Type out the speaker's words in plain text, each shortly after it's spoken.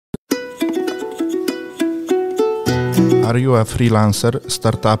Are you a freelancer,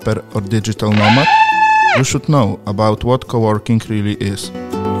 startupper or digital nomad? You should know about what coworking really is.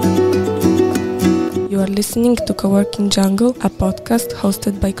 You are listening to Coworking Jungle, a podcast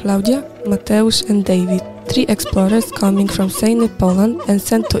hosted by Klaudia, Mateusz and Dawid, three explorers coming from sunny Poland and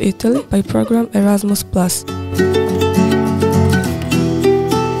sent to Italy by program Erasmus+.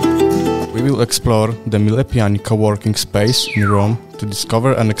 We will explore the Millepiani coworking space in Rome to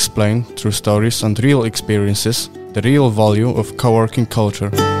discover and explain through stories and real experiences the real value of coworking culture.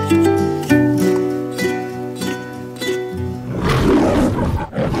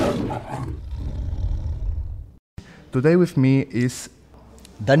 Today with me is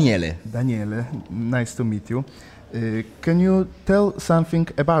Daniele. Daniele, nice to meet you. Can you tell something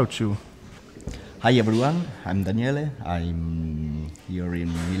about you? Hi everyone, I'm Daniele. I'm here in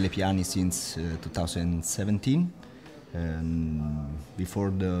Millepiani since 2017.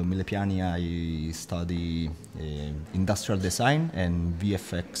 Before the Millepiani I study industrial design and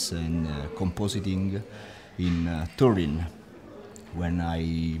VFX and compositing in Turin, when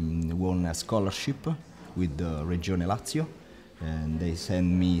I won a scholarship with the Regione Lazio, and they sent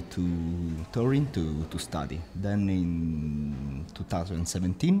me to Turin to study. Then in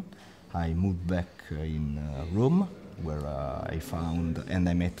 2017 I moved back in Rome, where I found and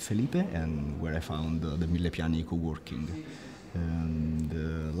I met Felipe, and where I found the Millepiani coworking. And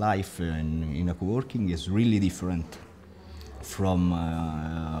life in a coworking is really different from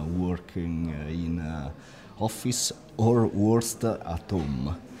working in an office or worst at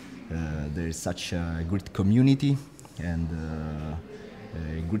home. There is such a great community and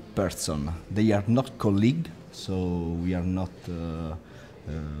a good person. They are not colleagues, so we are not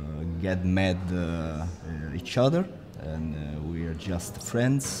get mad each other, and we are just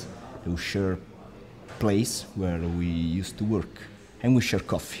friends who share place where we used to work, and we share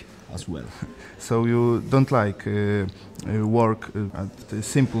coffee as well. So you don't like work at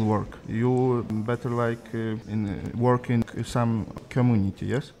simple work. You better like in working some community,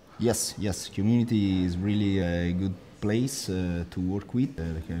 yes? Yes. Community is really a good place to work with.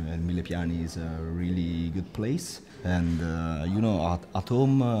 Millepiani is a really good place. And at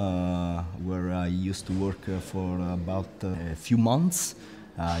home, where I used to work for about a few months,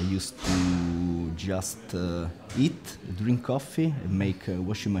 I used to just eat, drink coffee, and make a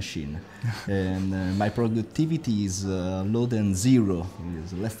washing machine. And my productivity is low than zero,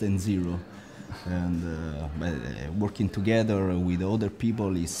 is less than zero. And working together with other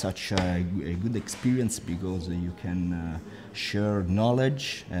people is such a good experience, because you can share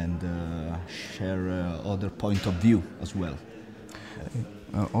knowledge and share other point of view as well.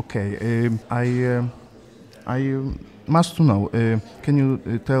 Okay, I must know, can you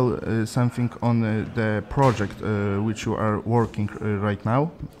tell something on the project which you are working right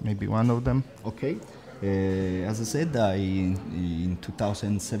now, maybe one of them? Okay. As I said, in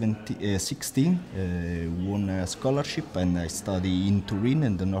 2016 won a scholarship, and I study in Turin,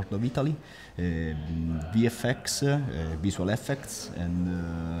 in the north of Italy, VFX, visual effects, and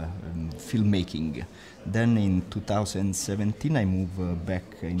filmmaking. Then in 2017 I moved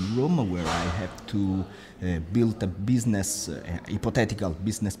back in Rome, where I have to build a business, hypothetical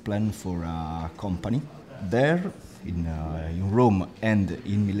business plan for a company. There, in Rome and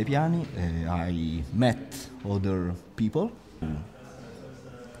in Millepiani, I met other people,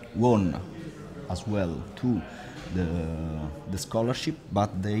 won as well too the scholarship,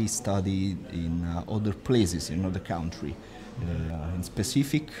 but they studied in other places in other country. In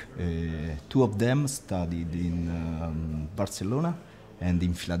specific, two of them studied in Barcelona and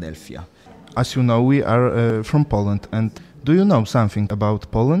in Philadelphia. As you know, we are from Poland, and do you know something about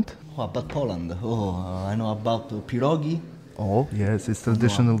Poland? Oh, about Poland. I know about pierogi. Oh, yes, it's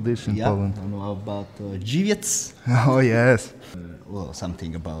traditional dish in Poland. I know about żywiec. Oh, yes.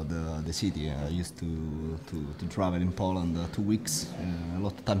 Something about the city. I used to travel in Poland 2 weeks a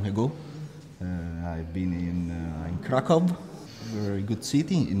lot of time ago. I've been in Krakow, very good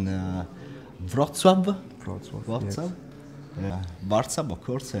city, in Wrocław, Yes. Warsaw, of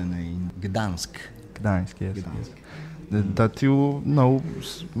course, and in Gdansk. Gdańsk, yes. That you know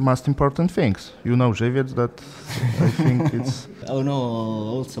most important things. You know żywiec, that I think it's... I know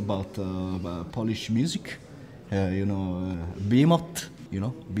also about Polish music. Behemoth,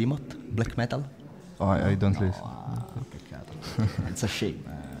 Behemoth, black metal. Oh, I don't listen. Peccato. It's a shame.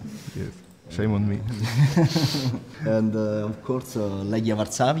 Yes, shame on me. And of course, Legia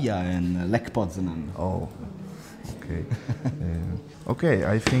Varsavia and Lech Poznan. Oh, okay. Okay,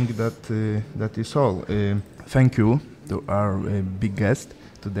 I think that is all. Thank you to our big guest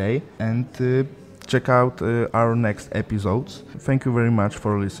today, and check out our next episodes. Thank you very much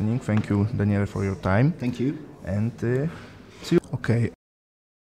for listening. Thank you, Daniele, for your time. Thank you. and see you. Okay,